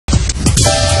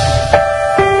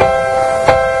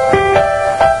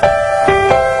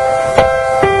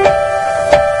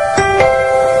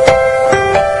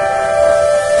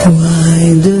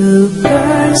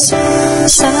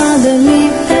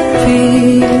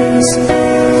skies.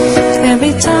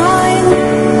 Every time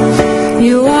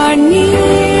you are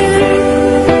near,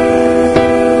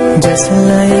 just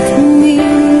like me,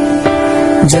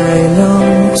 I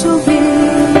long to be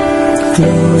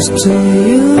close to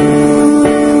you.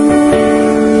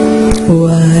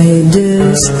 Why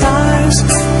do stars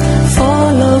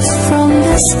fall off from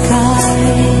the sky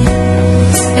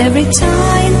every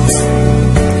time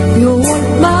you walk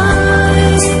by?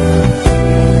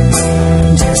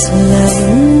 Just like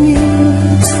me,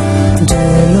 I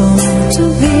long to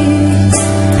be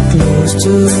close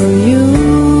to you.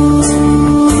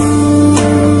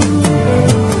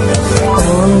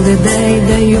 On the day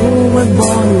that you were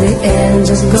born, the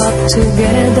angels got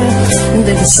together and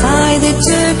they decided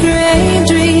to create a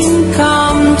dream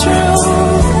come true.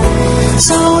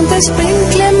 So they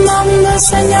sprinkle numbers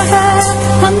in your hair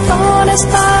and put a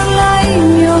starlight in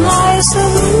your eyes of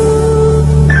blue.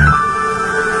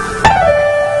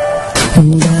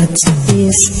 And that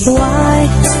is why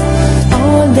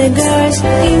all the girls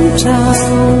in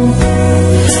town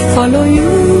follow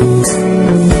you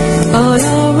all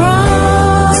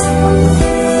around.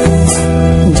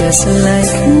 Just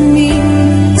like me,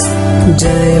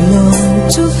 I long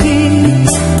to be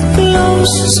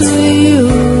close to you.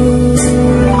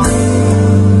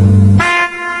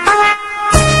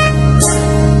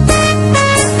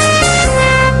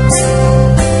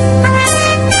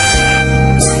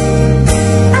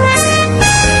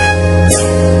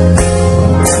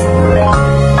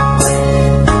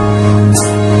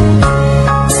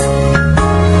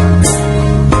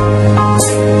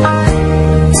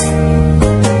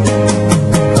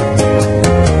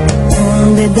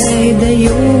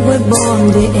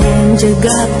 The angels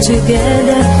got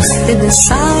together, they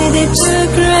decided to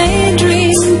create a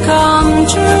dream come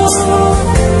true.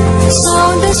 So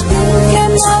they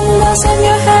sprinkle numbers in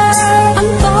your hair and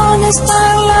put a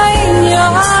starlight in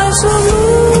your eyes of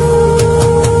blue.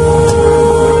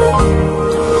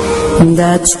 And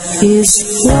that is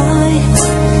why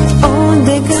all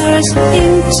the girls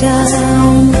in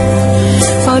town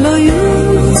follow you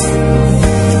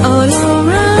all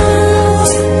around.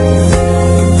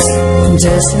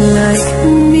 Just like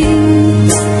me,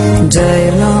 I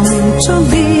long to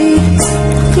be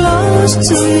close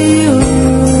to you.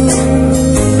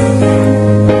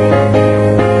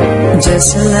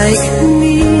 Just like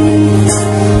me,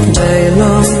 I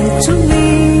long to be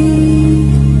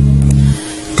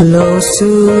close to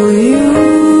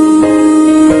you.